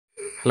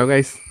Hello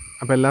guys,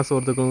 അപ്പോൾ എല്ലാ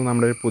സുഹൃത്തുക്കൾക്കും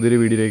നമ്മുടെ പുതിയൊരു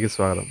വീഡിയോയിലേക്ക്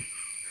സ്വാഗതം.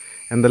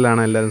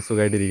 എന്തെല്ലാമാണ് എല്ലാവരും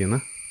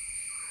സുഖമായിട്ടിരിക്കുന്നത്?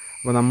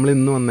 അപ്പോൾ നമ്മൾ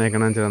ഇന്ന്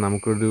വന്നേക്കണമെന്ന് വെച്ചാൽ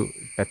നമുക്കൊരു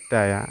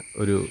പെറ്റായ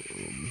ഒരു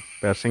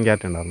പേർഷ്യൻ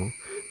ക്യാറ്റ് ഉണ്ടായിരുന്നു.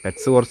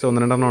 പെറ്റ്സ് കുറച്ച്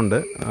 1-2 ഉണ്ട്.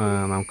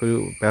 നമുക്കൊരു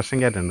പേർഷ്യൻ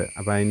ക്യാറ്റ് ഉണ്ട്.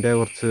 അപ്പോൾ അതിൻ്റെ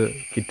കുറച്ച്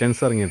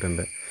കിറ്റൻസ്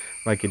ഇറങ്ങിയിട്ടുണ്ട്.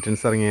 അപ്പോൾ ആ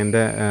കിറ്റൻസ്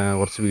ഇറങ്ങിയതിൻ്റെ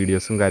കുറച്ച്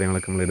വീഡിയോസും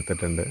കാര്യങ്ങളൊക്കെ നമ്മൾ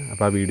എടുത്തിട്ടുണ്ട്.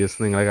 അപ്പോൾ ആ വീഡിയോസ്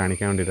നിങ്ങളെ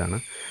കാണിക്കാൻ വേണ്ടിയിട്ടാണ്.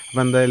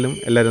 അപ്പോൾ എന്തായാലും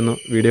എല്ലാവരും ഒന്ന്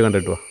വീഡിയോ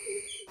കണ്ടിട്ട് പോവാം.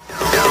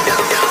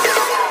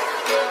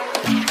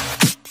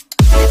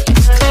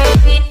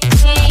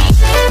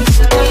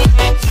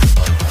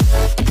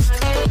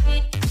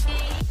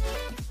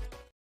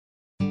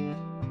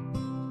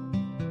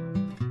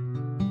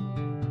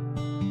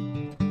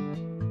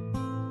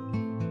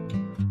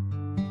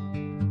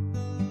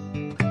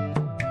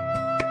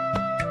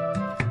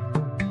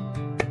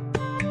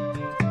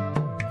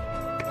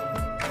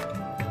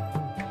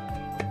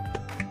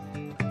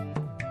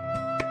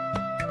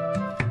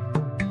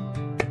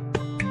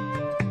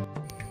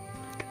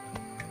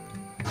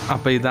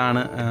 അപ്പോൾ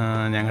ഇതാണ്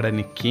ഞങ്ങളുടെ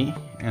നിക്കി.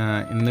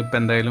 ഇന്നിപ്പോൾ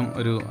എന്തായാലും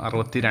ഒരു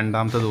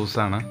 62ാമത്തെ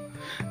ദിവസമാണ്.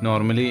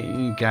 നോർമലി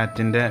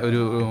ക്യാറ്റിൻ്റെ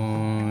ഒരു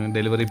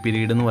ഡെലിവറി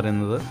പീരീഡ് എന്ന്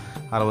പറയുന്നത്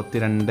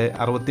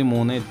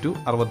 63 to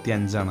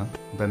 65.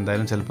 അപ്പോൾ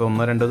എന്തായാലും ചിലപ്പോൾ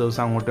 1-2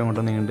 ദിവസം അങ്ങോട്ടും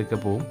ഇങ്ങോട്ടും നീണ്ടൊക്കെ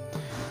പോവും.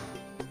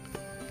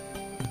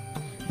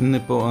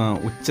 ഇന്നിപ്പോൾ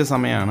ഉച്ച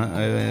സമയമാണ്,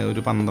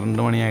 ഒരു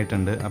 12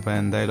 മണിയായിട്ടുണ്ട്. അപ്പോൾ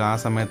എന്തായാലും ആ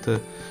സമയത്ത്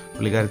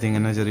പുള്ളിക്കാരത്തി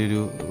ഇങ്ങനെ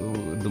ചെറിയൊരു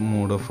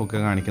മൂഡ് ഓഫൊക്കെ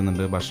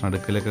കാണിക്കുന്നുണ്ട്. ഭക്ഷണം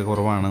എടുക്കലൊക്കെ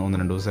കുറവാണ്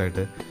 1-2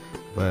 ദിവസമായിട്ട്.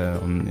 അപ്പോൾ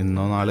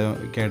ഇന്നോ നാളെയോ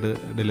ഒക്കെ ആയിട്ട്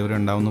ഡെലിവറി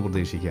ഉണ്ടാവുമെന്ന്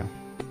പ്രതീക്ഷിക്കാം.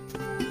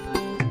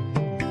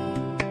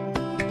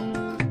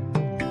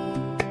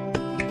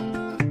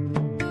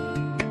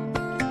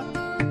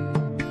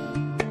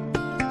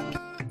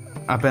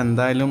 അപ്പോൾ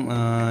എന്തായാലും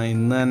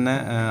ഇന്ന് തന്നെ,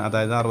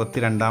 അതായത്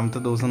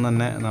 62ാമത്തെ ദിവസം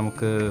തന്നെ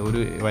നമുക്ക്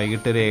ഒരു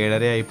വൈകിട്ട് ഒരു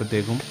 7:30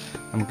 ആയപ്പോഴത്തേക്കും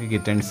നമുക്ക്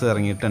കിറ്റൻസ്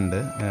ഇറങ്ങിയിട്ടുണ്ട്.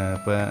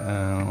 ഇപ്പോൾ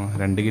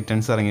 2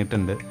 കിറ്റൻസ്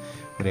ഇറങ്ങിയിട്ടുണ്ട്.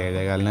 ഒരു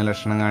 7:15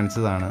 ലക്ഷണം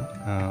കാണിച്ചതാണ്.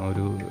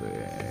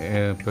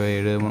 ഇപ്പോൾ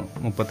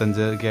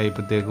 7:35 ഒക്കെ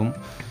ആയപ്പോഴത്തേക്കും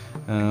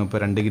ഇപ്പോൾ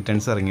 2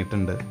 കിറ്റൻസ്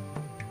ഇറങ്ങിയിട്ടുണ്ട്.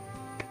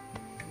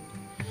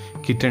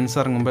 കിറ്റൻസ്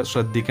ഇറങ്ങുമ്പോൾ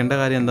ശ്രദ്ധിക്കേണ്ട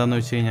കാര്യം എന്താണെന്ന്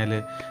വെച്ച് കഴിഞ്ഞാൽ,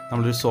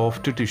 നമ്മളൊരു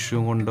സോഫ്റ്റ് ടിഷ്യൂ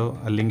കൊണ്ടോ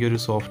അല്ലെങ്കിൽ ഒരു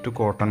സോഫ്റ്റ്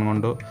കോട്ടൺ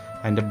കൊണ്ടോ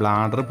അതിൻ്റെ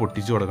ബ്ലാഡർ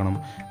പൊട്ടിച്ചു കൊടുക്കണം.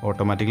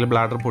 ഓട്ടോമാറ്റിക്കലി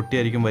ബ്ലാഡർ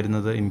പൊട്ടിയായിരിക്കും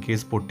വരുന്നത്. ഇൻ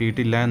കേസ്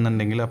പൊട്ടിയിട്ടില്ല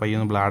എന്നുണ്ടെങ്കിൽ ആ പയ്യെ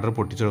ഒന്ന് ബ്ലാഡർ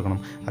പൊട്ടിച്ചു കൊടുക്കണം.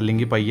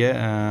 അല്ലെങ്കിൽ പയ്യെ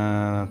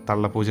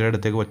തള്ളപ്പൂച്ചയുടെ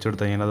അടുത്തേക്ക്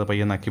വെച്ചെടുത്ത് കഴിഞ്ഞാൽ അത്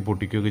പയ്യെ നക്കി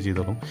പൊട്ടിക്കുകയൊക്കെ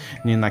ചെയ്തോളും.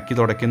 ഇനി നക്കി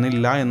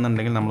തുടയ്ക്കുന്നില്ല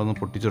എന്നുണ്ടെങ്കിൽ നമ്മളൊന്ന്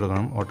പൊട്ടിച്ചു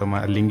കൊടുക്കണം.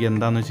 അല്ലെങ്കിൽ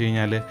എന്താണെന്ന് വെച്ച്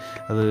കഴിഞ്ഞാൽ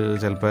അത്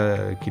ചിലപ്പോൾ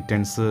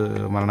കിറ്റൻസ്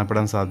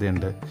മരണപ്പെടാൻ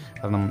സാധ്യതയുണ്ട്.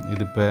 കാരണം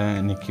ഇതിപ്പോൾ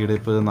നിക്കിയുടെ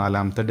ഇപ്പോൾ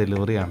 4ാമത്തെ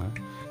ഡെലിവറിയാണ്.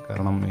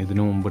 കാരണം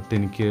ഇതിനു മുമ്പിട്ട്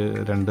എനിക്ക്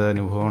 2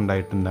 അനുഭവം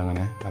ഉണ്ടായിട്ടുണ്ട്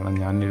അങ്ങനെ. കാരണം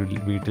ഞാൻ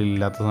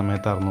വീട്ടിലില്ലാത്ത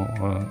സമയത്തായിരുന്നു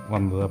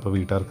വന്നത്. അപ്പോൾ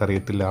വീട്ടുകാർക്ക്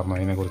അറിയത്തില്ലായിരുന്നു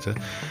അതിനെക്കുറിച്ച്.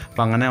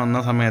 അപ്പോൾ അങ്ങനെ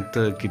വന്ന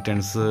സമയത്ത്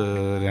കിറ്റൻസ്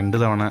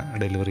 2 തവണ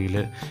ഡെലിവറിയിൽ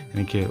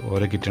എനിക്ക്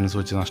ഓരോ കിറ്റൻസ്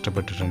വെച്ച്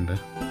നഷ്ടപ്പെട്ടിട്ടുണ്ട്.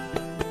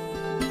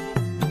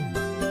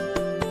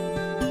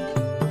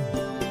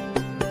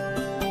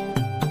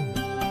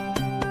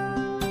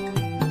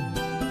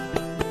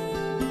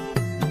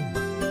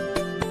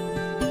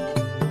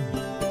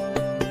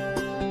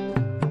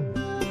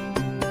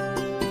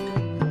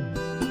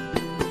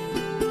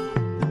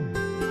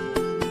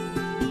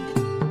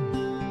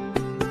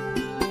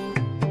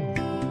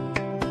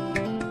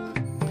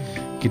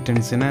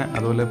 കിറ്റൻസിനെ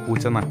അതുപോലെ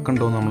പൂച്ച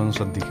നക്കുണ്ടോ എന്ന് നമ്മളൊന്ന്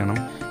ശ്രദ്ധിക്കണം.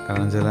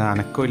 കാരണം ചില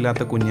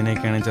അനക്കമില്ലാത്ത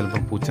കുഞ്ഞിനെയൊക്കെയാണെങ്കിൽ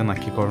ചിലപ്പോൾ പൂച്ച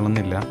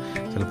നക്കിക്കൊള്ളണമെന്നില്ല.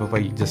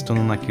 ചിലപ്പോൾ ജസ്റ്റ്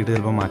ഒന്ന് നക്കിയിട്ട്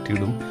ചിലപ്പോൾ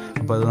മാറ്റിയിടും.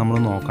 അപ്പോൾ അത് നമ്മൾ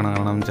നോക്കണം.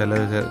 കാരണം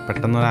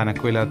പെട്ടെന്നൊരു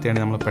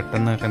അനക്കമില്ലാത്തതാണെങ്കിൽ നമ്മൾ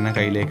പെട്ടെന്ന് തന്നെ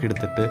കയ്യിലേക്ക്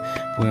എടുത്തിട്ട്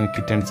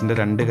കിറ്റൻസിൻ്റെ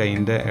 2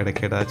 കൈയിൻ്റെ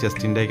ഇടയ്ക്കിടെ ആ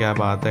ചെസ്റ്റിൻ്റെയൊക്കെ ആ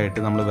ഭാഗത്തായിട്ട്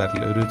നമ്മൾ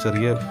ഒരു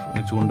ചെറിയ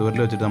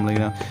ചൂണ്ടുവിരൽ വെച്ചിട്ട്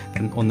നമ്മളിങ്ങനെ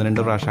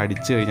 1-2 പ്രാവശ്യം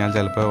അടിച്ച് കഴിഞ്ഞാൽ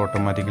ചിലപ്പോൾ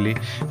ഓട്ടോമാറ്റിക്കലി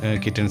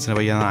കിറ്റൻസിന്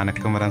പയ്യെ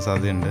അനക്കം വരാൻ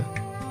സാധ്യതയുണ്ട്.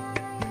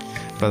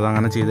 അപ്പോൾ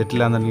അതങ്ങനെ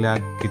ചെയ്തിട്ടില്ല എന്നുണ്ടെങ്കിൽ ആ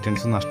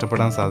കിറ്റൻസ്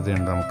നഷ്ടപ്പെടാൻ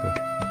സാധ്യതയുണ്ട് നമുക്ക്.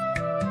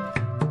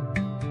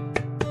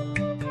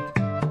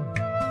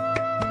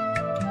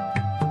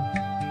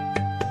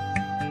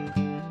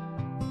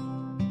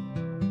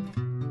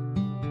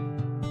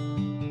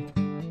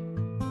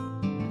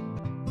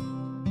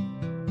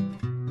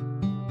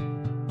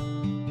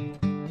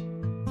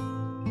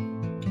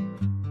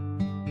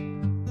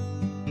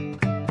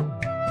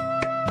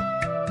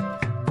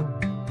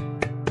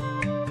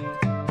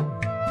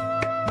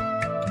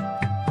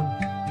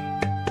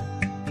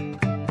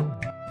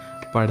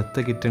 അപ്പോൾ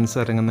അടുത്ത കിറ്റൻസ്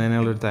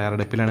ഇറങ്ങുന്നതിനുള്ളൊരു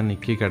തയ്യാറെടുപ്പിലാണ്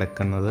നിക്കി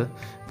കിടക്കുന്നത്.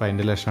 അപ്പോൾ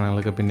അതിൻ്റെ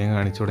ലക്ഷണങ്ങളൊക്കെ പിന്നെയും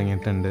കാണിച്ചു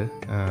തുടങ്ങിയിട്ടുണ്ട്.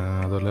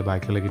 അതുപോലെ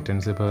ബാക്കിയുള്ള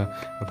കിറ്റൻസ് ഇപ്പോൾ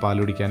പാൽ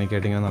കുടിക്കാനൊക്കെ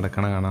ആയിട്ട് ഇങ്ങനെ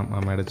നടക്കണ കാണാം.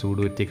 അമ്മയുടെ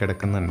ചൂട് പറ്റി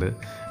കിടക്കുന്നുണ്ട്.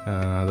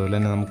 അതുപോലെ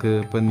തന്നെ നമുക്ക്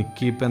ഇപ്പോൾ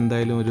നിക്കി ഇപ്പോൾ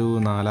എന്തായാലും ഒരു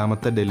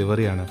 4ാമത്തെ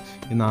ഡെലിവറിയാണ്.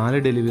 ഈ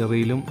 4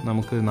 ഡെലിവറിയിലും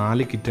നമുക്ക്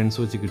 4 കിറ്റൻസ്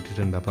വെച്ച്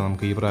കിട്ടിയിട്ടുണ്ട്. അപ്പോൾ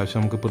നമുക്ക് ഈ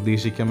പ്രാവശ്യം നമുക്ക്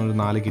പ്രതീക്ഷിക്കാം ഒരു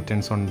 4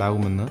 കിറ്റൻസ്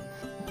ഉണ്ടാകുമെന്ന്.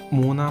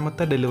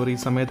 മൂന്നാമത്തെ ഡെലിവറി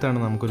സമയത്താണ്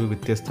നമുക്കൊരു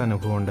വ്യത്യസ്ത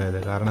അനുഭവം ഉണ്ടായത്.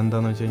 കാരണം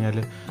എന്താണെന്ന് വെച്ച് കഴിഞ്ഞാൽ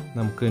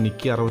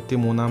എനിക്ക്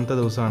 63ാമത്തെ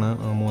ദിവസമാണ്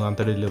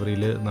മൂന്നാമത്തെ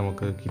ഡെലിവറിയിൽ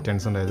നമുക്ക്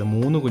കിറ്റൻസ് ഉണ്ടായത്.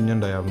 3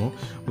 കുഞ്ഞുണ്ടായിരുന്നു.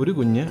 ഒരു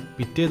കുഞ്ഞ്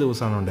പിറ്റേ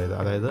ദിവസമാണ് ഉണ്ടായത്.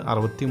 അതായത്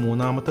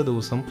 63ാമത്തെ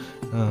ദിവസം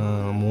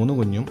 3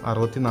 കുഞ്ഞും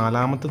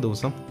 64ാമത്തെ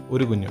ദിവസം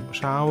ഒരു കുഞ്ഞും.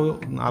 പക്ഷെ ആ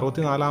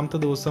 64ാമത്തെ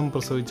ദിവസം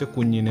പ്രസവിച്ച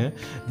കുഞ്ഞിന്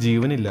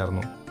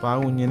ജീവനില്ലായിരുന്നു. അപ്പോൾ ആ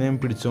കുഞ്ഞിനെ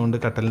പിടിച്ചുകൊണ്ട്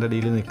കട്ടലിൻ്റെ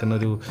അടിയിൽ നിൽക്കുന്ന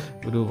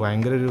ഒരു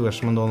ഭയങ്കര ഒരു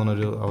വിഷമം തോന്നുന്ന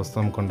ഒരു അവസ്ഥ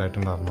നമുക്ക്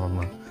ഉണ്ടായിട്ടുണ്ടായിരുന്നു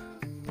അന്ന്.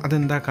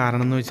 അതെന്താ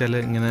കാരണം എന്ന് വെച്ചാൽ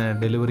ഇങ്ങനെ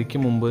ഡെലിവറിക്ക്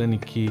മുമ്പ്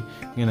എനിക്ക്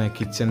ഇങ്ങനെ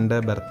കിച്ചൻ്റെ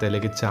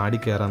ബർത്തയിലേക്ക് ചാടി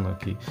കയറാൻ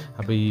നോക്കി.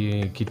 അപ്പോൾ ഈ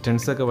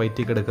കിറ്റൻസൊക്കെ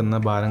വയറ്റിൽ കിടക്കുന്ന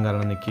ഭാരം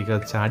കാരണം എനിക്ക്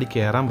ചാടി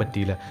കയറാൻ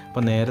പറ്റിയില്ല.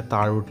 അപ്പോൾ നേരെ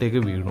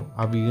താഴോട്ടേക്ക് വീണു.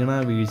 ആ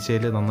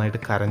വീഴ്ചയിൽ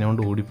നന്നായിട്ട്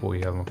കരഞ്ഞുകൊണ്ട്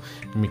ഓടിപ്പോയായിരുന്നു.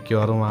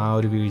 മിക്കവാറും ആ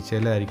ഒരു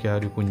വീഴ്ചയിലായിരിക്കും ആ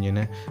ഒരു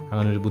കുഞ്ഞിന്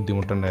അങ്ങനെ ഒരു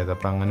ബുദ്ധിമുട്ടുണ്ടായത്.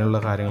 അപ്പോൾ അങ്ങനെയുള്ള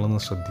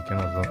കാര്യങ്ങളൊന്നും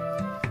ശ്രദ്ധിക്കണത്.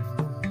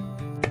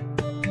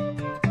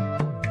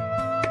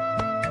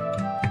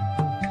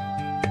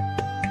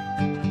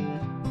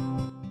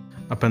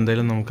 അപ്പോൾ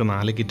എന്തായാലും നമുക്ക്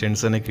 4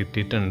 കിറ്റൻസ് തന്നെ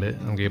കിട്ടിയിട്ടുണ്ട്.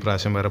 നമുക്ക് ഈ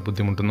പ്രാവശ്യം വേറെ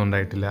ബുദ്ധിമുട്ടൊന്നും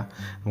ഉണ്ടായിട്ടില്ല.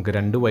 നമുക്ക്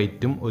 2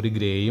 വൈറ്റും 1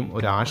 ഗ്രേയും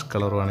 1 ആഷ്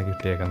കളറുമാണ്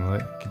കിട്ടിയേക്കുന്നത്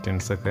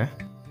കിറ്റൻസൊക്കെ.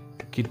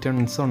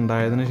 കിറ്റൻസ്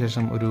ഉണ്ടായതിന്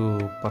ശേഷം ഒരു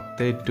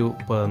 10 to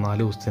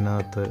 14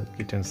 ദിവസത്തിനകത്ത്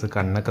കിറ്റൻസ്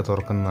കണ്ണൊക്കെ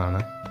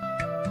തുറക്കുന്നതാണ്.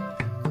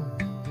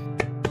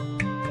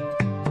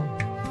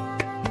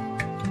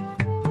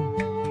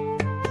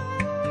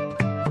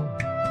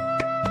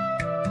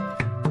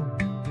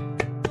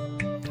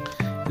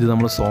 ഇത്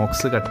നമ്മൾ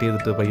സോക്സ് കട്ട്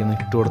ചെയ്തിട്ട് പയ്യൊന്ന്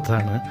ഇട്ട്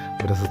കൊടുത്തതാണ്.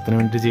 ഒരു രസത്തിന്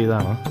വേണ്ടി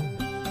ചെയ്തതാണ്.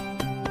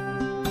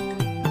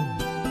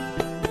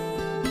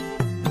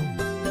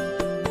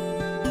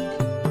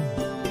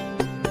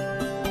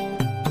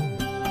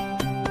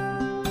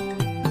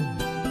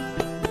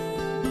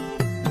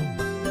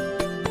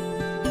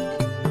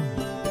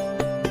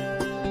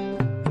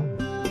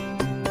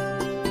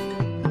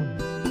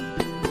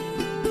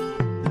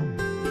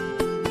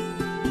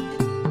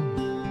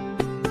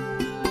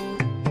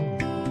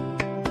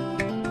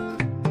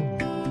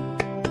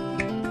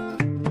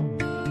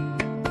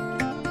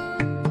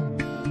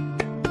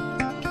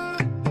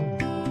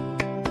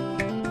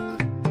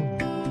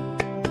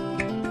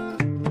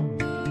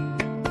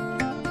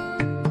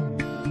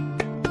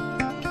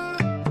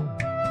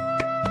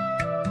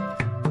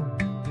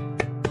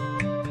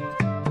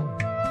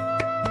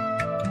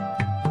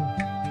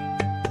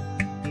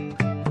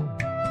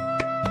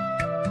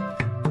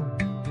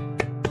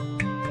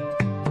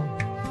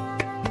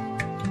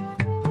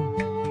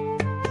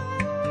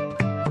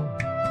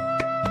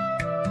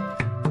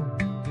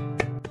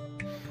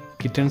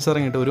 കിറ്റൻസ്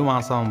ഇറങ്ങിയിട്ട് 1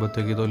 മാസം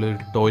ആകുമ്പോഴത്തേക്ക് ഇതുപോലെ ഒരു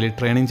ടോയ്ലറ്റ്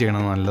ട്രെയിനിങ്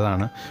ചെയ്യണം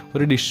നല്ലതാണ്.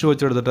 ഒരു ഡിഷ്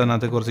വെച്ച് കൊടുത്തിട്ട്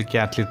അതിനകത്ത് കുറച്ച്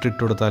ക്യാറ്റ് ലിറ്റർ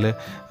ഇട്ട് കൊടുത്താൽ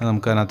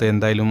നമുക്കതിനകത്ത്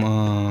എന്തായാലും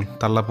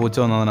തള്ളപ്പൂച്ച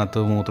വന്ന് അതിനകത്ത്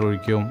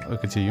മൂത്രമൊഴിക്കുകയും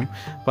ഒക്കെ ചെയ്യും.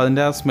 അപ്പോൾ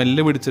അതിൻ്റെ ആ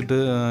സ്മെല്ല് പിടിച്ചിട്ട്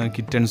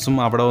കിറ്റൻസും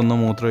അവിടെ വന്ന്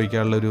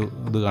മൂത്രമൊഴിക്കാനുള്ളൊരു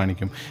ഇത്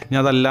കാണിക്കും. ഇനി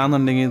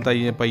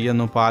അതല്ലാന്നുണ്ടെങ്കിൽ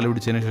പയ്യൊന്ന് പാൽ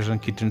പിടിച്ചതിന് ശേഷം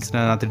കിറ്റൻസിനെ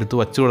അതിനകത്ത് എടുത്ത്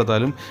വച്ച്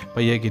കൊടുത്താലും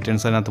പയ്യെ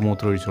കിറ്റൻസ് അതിനകത്ത്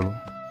മൂത്രമൊഴിച്ചോളും.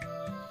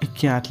 ഈ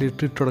ക്യാറ്റ്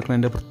ലിറ്റർ ഇട്ട്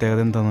കൊടുക്കുന്നതിൻ്റെ പ്രത്യേകത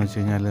എന്താണെന്ന് വെച്ച്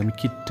കഴിഞ്ഞാൽ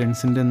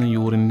കിറ്റൻസിൻ്റെ ഒന്നും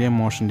യൂറിൻ്റെയും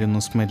മോഷൻ്റെ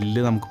ഒന്നും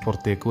സ്മെല്ല് നമുക്ക്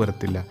പുറത്തേക്ക്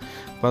വരത്തില്ല.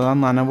 അപ്പോൾ അത് ആ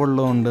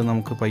നനവുള്ളതുകൊണ്ട്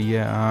നമുക്ക്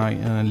പയ്യെ ആ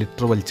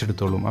ലിറ്റർ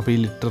വലിച്ചെടുത്തോളും. അപ്പോൾ ഈ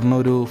ലിറ്ററിന്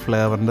ഒരു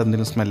ഫ്ലേവറിൻ്റെ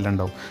എന്തെങ്കിലും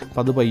സ്മെല്ലുണ്ടാവും.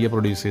 അപ്പോൾ അത് പയ്യെ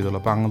പ്രൊഡ്യൂസ് ചെയ്തോളും.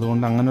 അപ്പോൾ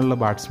അതുകൊണ്ട് അങ്ങനെയുള്ള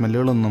ബാഡ്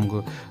സ്മെല്ലുകളൊന്നും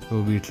നമുക്ക്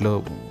വീട്ടിൽ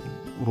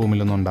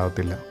റൂമിലൊന്നും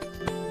ഉണ്ടാകത്തില്ല.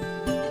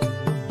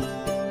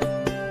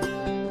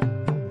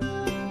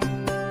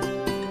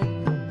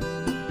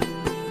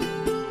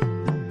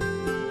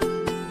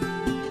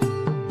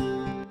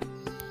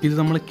 ഇത്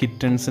നമ്മൾ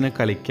കിറ്റൻസിനെ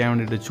കളിക്കാൻ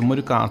വേണ്ടിയിട്ട് ചുമ്മാ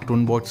ഒരു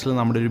കാർട്ടൂൺ ബോക്സിൽ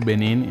നമ്മുടെ ഒരു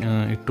ബനിയൻ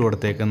ഇട്ട്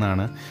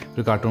കൊടുത്തേക്കുന്നതാണ്.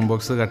 ഒരു കാർട്ടൂൺ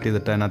ബോക്സ് കട്ട്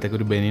ചെയ്തിട്ട് അതിനകത്തേക്ക്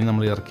ഒരു ബനിയൻ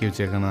നമ്മൾ ഇറക്കി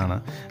വെച്ചേക്കുന്നതാണ്.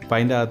 അപ്പോൾ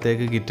അതിൻ്റെ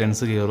അകത്തേക്ക്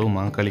കിറ്റൻസ് കയറും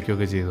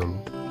കളിക്കുകയൊക്കെ ചെയ്തോളൂ.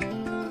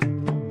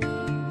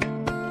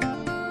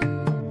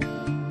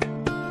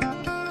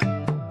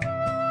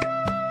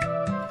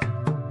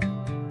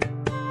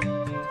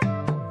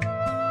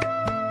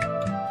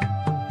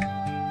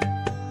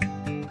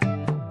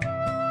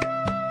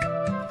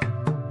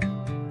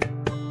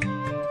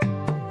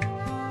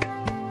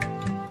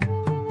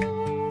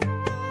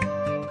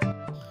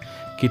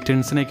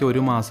 കിറ്റൻസിനൊക്കെ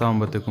 1 മാസം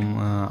ആകുമ്പോഴത്തേക്കും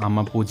അമ്മ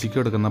പൂച്ചയ്ക്ക്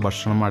കൊടുക്കുന്ന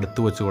ഭക്ഷണം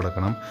അടുത്ത് വെച്ച്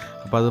കൊടുക്കണം.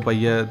 അപ്പോൾ അത്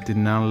പയ്യെ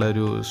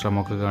തിന്നാനുള്ളൊരു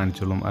ശ്രമമൊക്കെ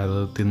കാണിച്ചോളും. അത്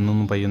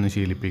തിന്നൊന്നും പയ്യൊന്ന്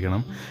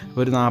ശീലിപ്പിക്കണം.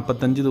 ഒരു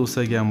 45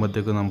 ദിവസമൊക്കെ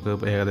ആകുമ്പോഴത്തേക്കും നമുക്ക്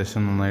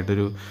ഏകദേശം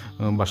നന്നായിട്ടൊരു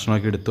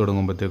ഭക്ഷണമൊക്കെ എടുത്തു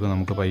തുടങ്ങുമ്പോഴത്തേക്കും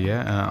നമുക്ക് പയ്യെ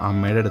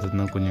അമ്മയുടെ അടുത്ത്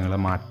നിന്ന് കുഞ്ഞുങ്ങളെ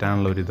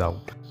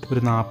മാറ്റാനുള്ളൊരിതാവും.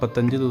 ഒരു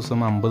 45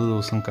 ദിവസം 50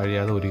 ദിവസം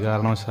കഴിയാതെ ഒരു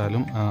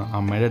കാരണവശാലും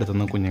അമ്മയുടെ അടുത്ത്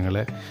നിന്ന്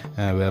കുഞ്ഞുങ്ങളെ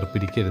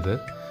വേർപിരിക്കരുത്.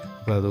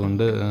 അപ്പോൾ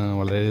അതുകൊണ്ട്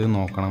വളരെയധികം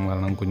നോക്കണം.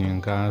 കാരണം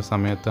കുഞ്ഞുങ്ങൾക്ക് ആ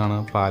സമയത്താണ്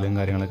പാലും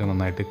കാര്യങ്ങളൊക്കെ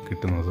നന്നായിട്ട്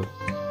കിട്ടുന്നത്.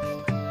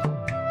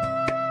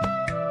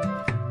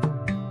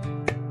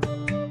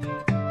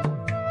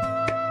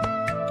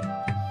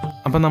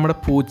 അപ്പോൾ നമ്മുടെ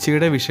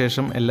പൂച്ചയുടെ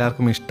വിശേഷം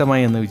എല്ലാവർക്കും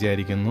ഇഷ്ടമായി എന്ന്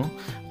വിചാരിക്കുന്നു.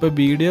 അപ്പോൾ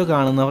വീഡിയോ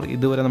കാണുന്നവർ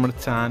ഇതുവരെ നമ്മുടെ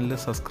ചാനൽ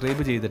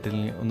സബ്സ്ക്രൈബ്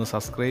ചെയ്തിട്ടില്ലെങ്കിൽ ഒന്ന്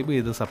സബ്സ്ക്രൈബ്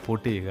ചെയ്ത്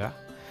സപ്പോർട്ട് ചെയ്യുക.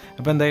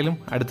 അപ്പോൾ എന്തായാലും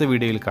അടുത്ത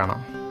വീഡിയോയിൽ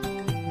കാണാം.